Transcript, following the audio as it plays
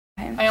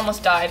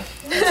almost died.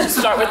 Let's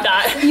start with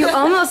that. You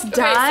almost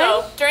died?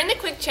 Okay, so during the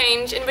quick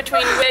change in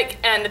between Wick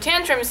and the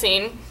tantrum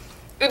scene,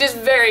 it is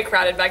very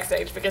crowded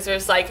backstage because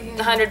there's like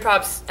 100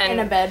 props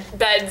and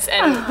beds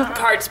and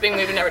carts being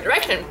moved in every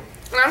direction.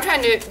 And I'm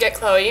trying to get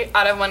Chloe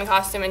out of one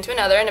costume into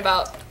another in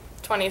about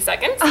 20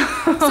 seconds. So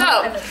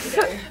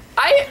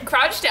I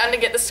crouched down to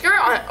get the skirt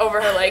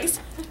over her legs,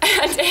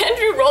 and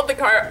Andrew rolled the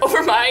cart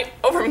over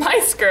my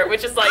skirt,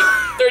 which is like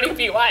 30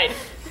 feet wide.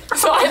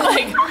 So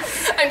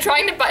I'm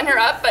trying to button her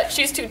up, but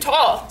she's too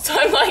tall. So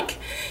I'm like,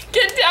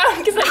 get down,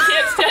 because I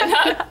can't stand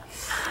up.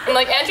 And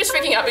like Andrew's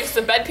freaking out because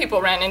the bed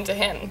people ran into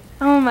him.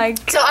 Oh my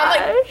gosh. So I'm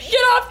like, get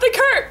off the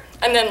cart!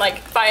 And then like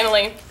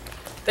finally,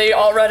 they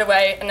all run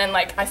away, and then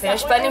like I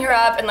finished buttoning her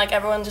up, and like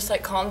everyone just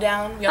like calmed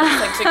down. We all just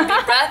like took a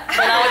deep breath,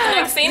 went on with the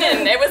next scene,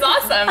 and it was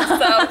awesome.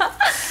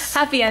 So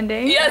happy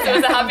ending. yes, it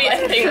was a happy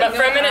ending, but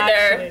for a minute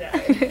there,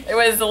 it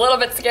was a little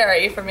bit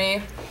scary for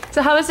me.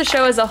 So how was the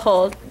show as a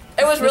whole?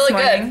 It was really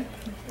good,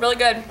 really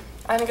good.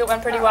 I think it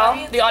went pretty well.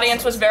 The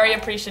audience was very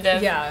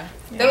appreciative. Yeah.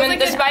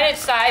 Despite its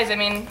size, I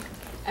mean,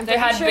 they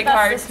had big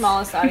hearts. That's the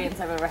smallest audience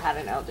I've ever had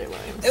in LJ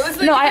Williams. It was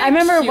like No, I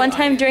remember one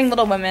time during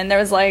Little Women, there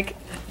was like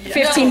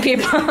 15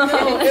 people. I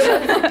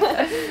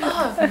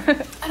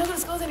don't go to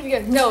school with any of you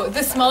guys. No,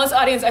 the smallest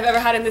audience I've ever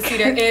had in the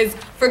theater is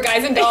for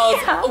Guys and Dolls.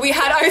 Yeah. We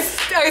had our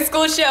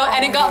school show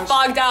and it got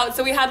fogged out,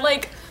 so we had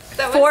like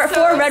Four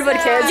Redwood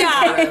kids.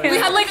 Yeah, we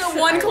had like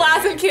one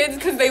class of kids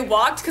because they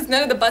walked because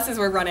none of the buses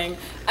were running,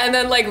 and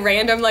then like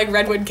random like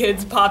Redwood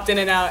kids popped in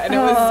and out, and it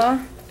was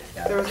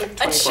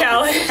a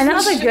challenge. And that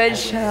was a good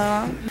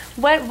show.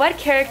 What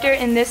character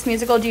in this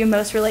musical do you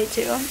most relate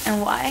to,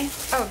 and why?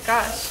 Oh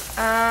gosh.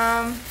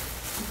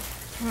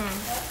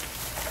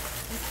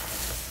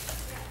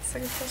 That's a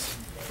good question.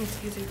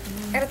 It's easy for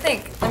me. I gotta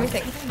think. Let me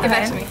think. Get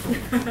back to me.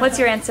 What's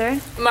your answer?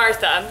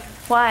 Martha.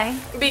 Why?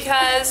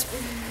 Because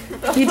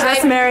You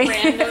dress Mary.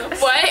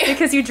 What?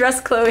 Because you dress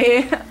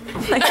Chloe.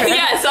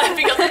 Yes,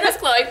 because I dress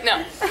Chloe.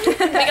 No.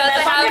 Because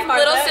I have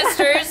little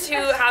sisters who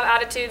have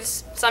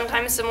attitudes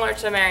sometimes similar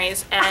to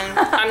Mary's, and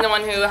I'm the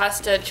one who has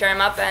to cheer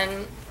them up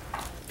and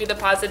be the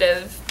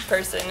positive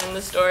person in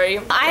the story.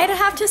 I'd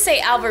have to say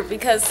Albert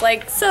because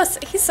like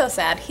he's so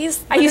sad.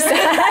 Are you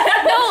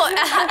sad? No,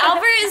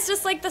 Albert is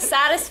just like the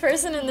saddest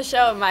person in the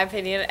show in my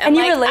opinion. And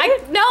you like, relate?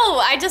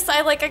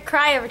 I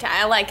cry every time.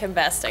 I like him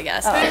best, I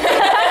guess.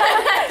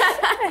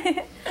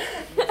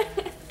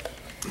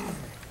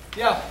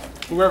 Yeah,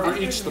 whoever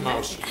eats the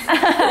most.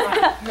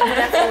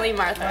 Definitely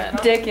Martha.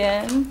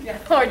 Dickon.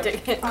 Or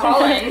Dickon.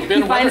 Colin.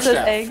 Ben He finds those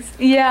Weatherstaff. eggs.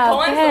 Yeah,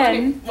 Colin's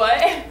Ben.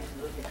 what?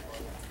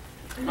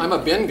 I'm a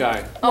Ben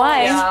guy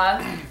Why?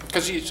 Yeah.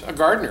 because he's a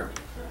gardener.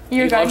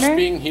 You're a gardener?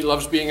 He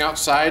loves being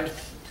outside,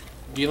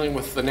 dealing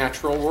with the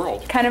natural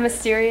world. Kind of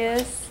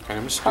mysterious. Kind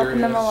of mysterious.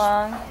 Helping them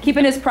along.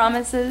 Keeping his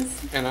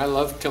promises. And I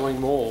love killing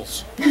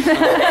moles.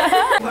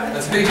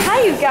 Hi,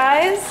 you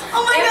guys.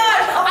 Oh my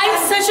god! I'm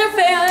such a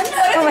fan!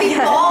 Oh my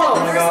god. Oh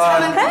my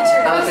god. I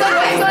was like,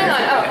 what's going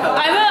on? Oh.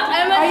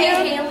 I'm a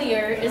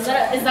Halier. Is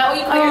that what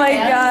you call Oh your my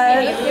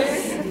dad?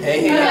 gosh.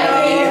 Hey.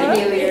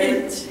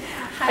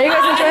 Are you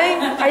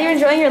guys are you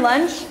enjoying your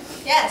lunch?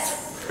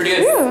 Yes. Pretty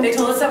good. They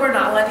told us that we're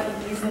not allowed to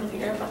eat these in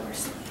theater, but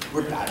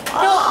we're We're bad.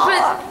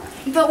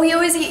 No, but we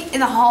always eat in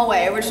the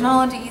hallway. We're just not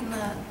allowed to eat in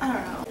the, I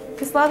don't know.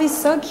 This lobby's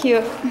so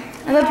cute.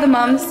 I love the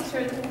moms.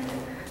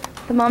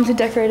 The moms who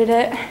decorated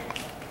it.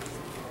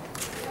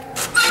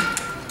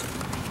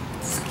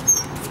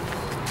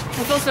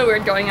 It's also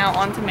weird going out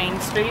onto Main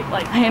Street,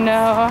 like. I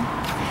know.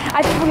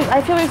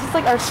 I feel it's just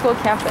like our school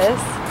campus.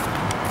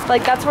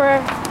 Like that's where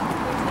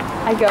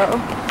I go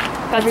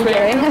every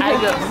day.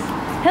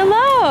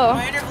 Hello.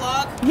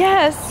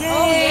 Yes.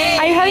 Yay.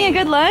 Are you having a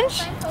good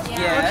lunch?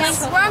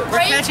 Yes. We're on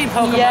break. Catching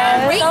Pokemon.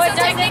 Yes. So it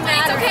doesn't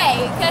matter. It's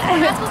okay, because we're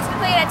not supposed to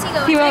play it at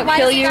TCOE. He won't Why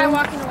kill is the you. guy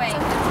walking away?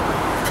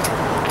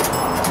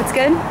 It's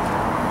good?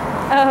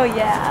 Oh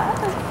yeah.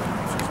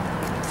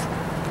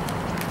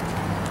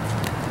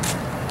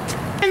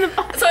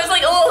 So it's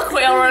like a little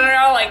quail running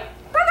around like.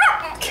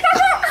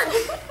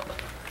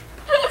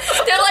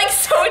 They're like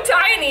so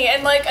tiny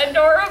and like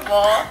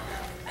adorable.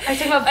 I'm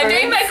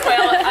doing my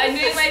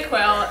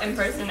quail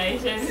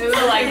impersonation. So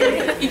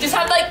like you just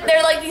have like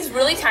they're like these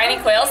really tiny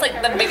quails.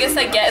 Like the biggest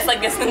I get is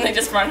like this, and they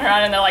just run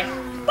around and they're like.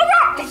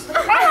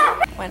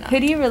 Who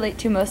do you relate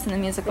to most in the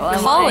musical?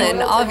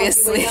 Colin,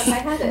 obviously,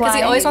 because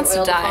he always wants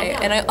to die,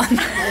 and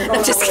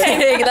I'm just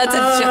kidding. That's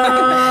a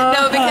joke.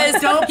 No,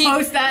 because Don't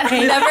post that.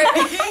 he never.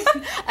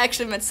 I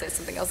actually meant to say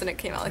something else, and it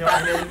came out like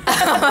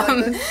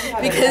that.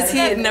 Because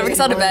he never gets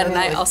out of bed, and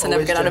I also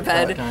never get out of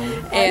bed.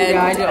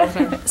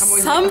 And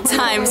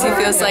sometimes he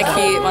feels like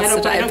he wants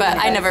to die, but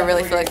I never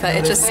really feel like that.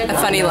 It's just a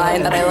funny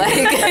line that I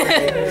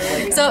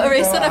like. So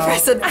erase whatever I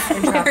said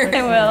before.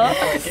 I will.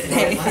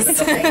 Thanks.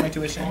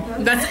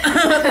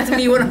 That's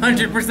me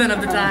 100%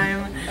 of the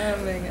time.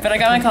 But I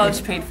got my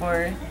college paid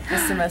for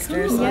this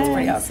semester, so that's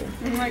pretty awesome.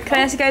 Can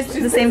I ask you guys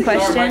the same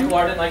question?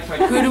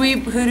 Who do we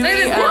Who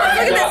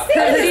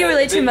do you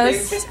relate to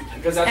most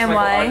and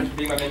why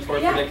being my mentor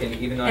for Nick, and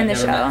even though in the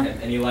I've never show? met him,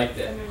 and he liked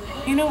it.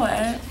 You know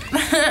what?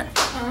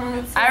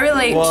 I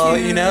relate Well,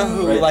 to... you know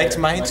who liked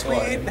my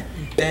tweet?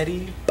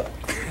 Betty.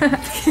 Talk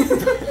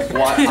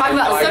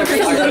about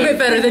something a little bit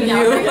better than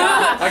you.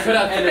 I could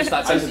have finished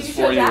that sentence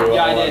for you.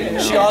 Yeah, I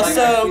did. She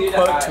also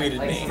quote tweeted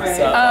me.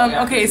 So.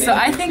 Okay, so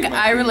I think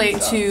I relate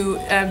to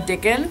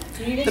Dickon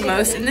the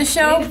most in this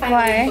show.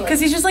 Why? Because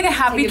he's just like a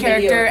happy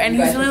character, and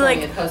he's really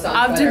like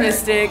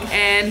optimistic,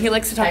 and he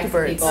likes to talk to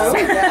birds. So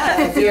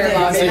you're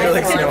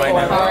like Snow White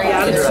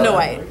now. Snow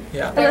White.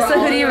 Yeah. Alyssa,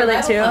 who do you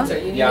relate to?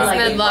 Yeah.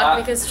 Bad luck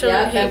because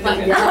children hate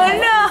me. Oh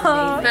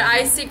no! But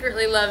I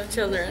secretly love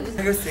children.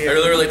 I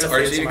really relate to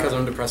Archie because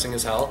I'm depressing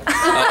as hell.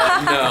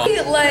 No.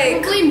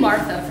 Like, probably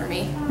Martha for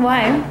me.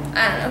 Why?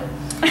 I don't know.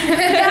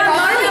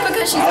 Martha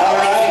because she's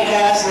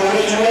always...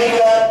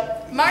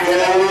 Martha.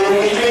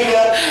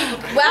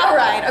 Wow,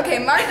 right. Okay,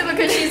 Martha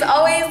because she's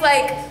always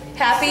like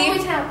happy. She's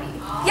always happy.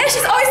 Yeah,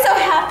 she's always so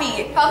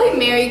happy. Probably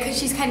Mary because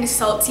she's kind of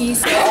salty.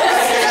 So.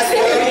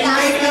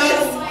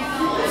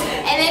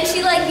 And then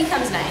she like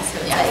becomes nice.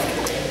 So yeah.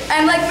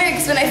 I'm like Mary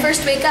because when I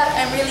first wake up,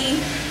 I'm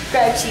really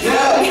grouchy.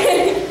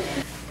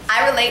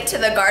 I relate to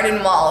the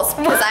garden walls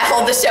because I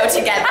hold the show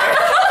together.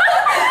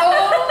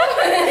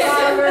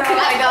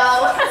 I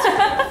go.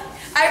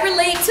 I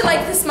relate to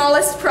like the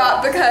smallest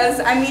prop because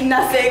I mean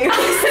nothing.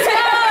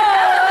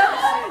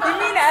 You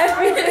mean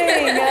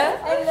everything.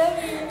 I love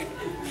you.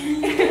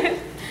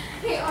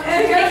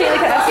 Kayla, can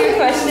I ask you a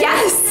question?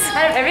 Yes.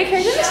 Out of every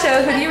character in the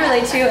show, who do you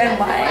relate to and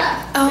why?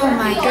 Oh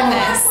my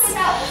goodness.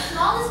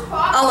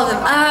 All of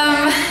them.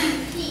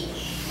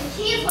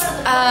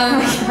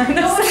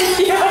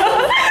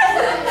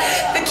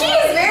 The key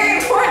is very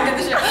important to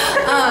the show.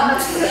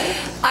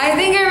 I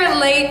think I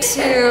relate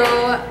to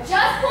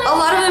a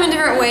lot of them in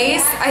different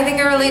ways. I think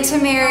I relate to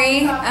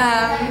Mary.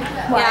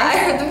 Yeah, I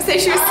heard them say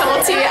she was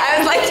salty. I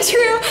was like,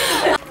 true.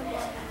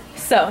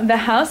 So, the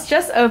house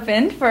just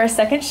opened for our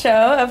second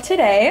show of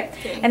today.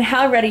 And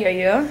how ready are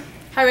you?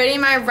 How ready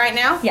am I right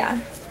now? Yeah.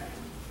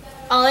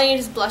 All I need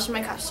is blush in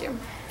my costume.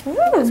 Ooh.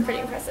 It's pretty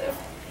impressive.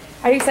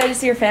 Are you excited to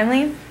see your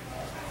family?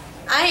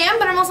 I am,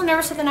 but I'm also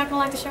nervous that they're not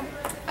gonna like the show.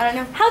 I don't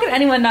know. How can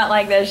anyone not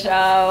like this show?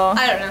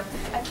 I don't know.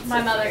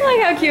 My mother.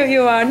 Look how cute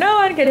you are. No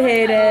one could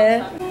hate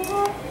it.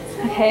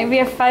 Okay, we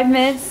have 5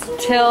 minutes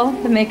till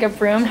the makeup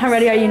room. How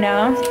ready are you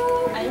now?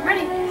 I'm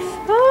ready.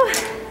 Oh,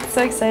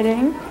 so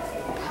exciting.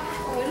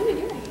 What are we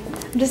doing?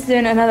 I'm just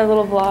doing another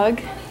little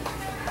vlog.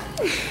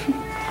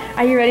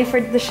 Are you ready for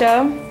the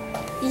show?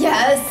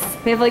 Yes.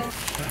 We have like,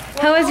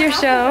 how was your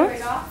show?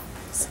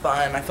 It's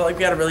fun. I feel like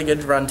we had a really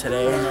good run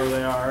today. There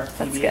they are.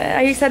 That's good.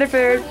 Are you excited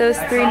for those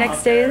 3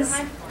 next days?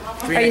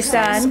 Are you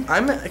sad?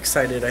 I'm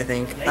excited, I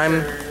think.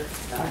 I'm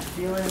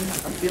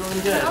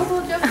feeling good.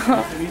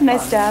 Oh,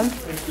 nice job.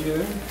 Thank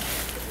you.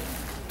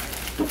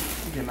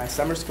 Get my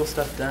summer school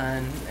stuff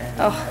done. And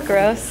Oh,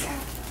 gross.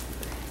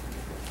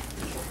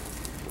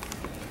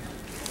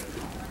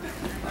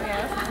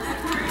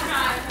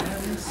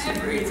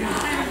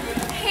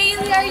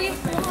 Haley, are you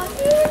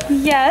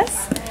vlogging?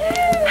 Yes.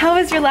 How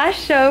was your last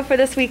show for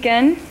this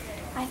weekend?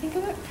 I think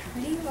it went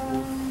pretty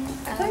well.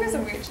 I thought it was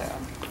a weird show.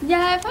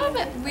 Yeah, I found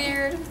it a bit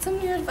weird. Some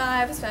weird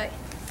vibes, but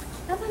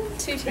nothing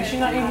too terrible. Is she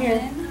not in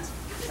here?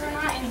 We're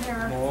not in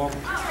here.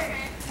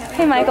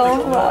 Hey, Michael.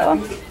 Hello.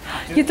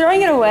 You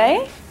throwing it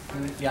away?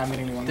 Yeah, I'm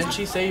getting new one. Didn't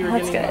she say you were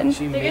That's getting good. one?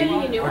 She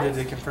maybe, or did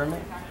they confirm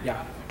it?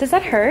 Yeah. Does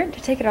that hurt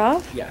to take it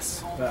off?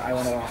 Yes, but I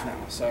want it off now,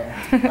 so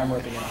I'm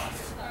ripping it off.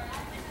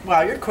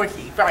 Wow, you're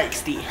quickie.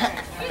 Feisty.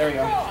 There we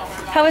go.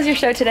 How was your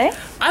show today?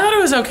 I thought it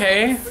was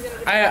okay.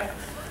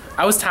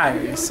 I was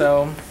tired,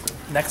 so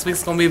next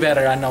week's gonna be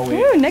better. I know it.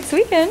 Ooh, next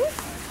weekend.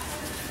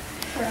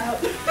 We're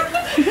out.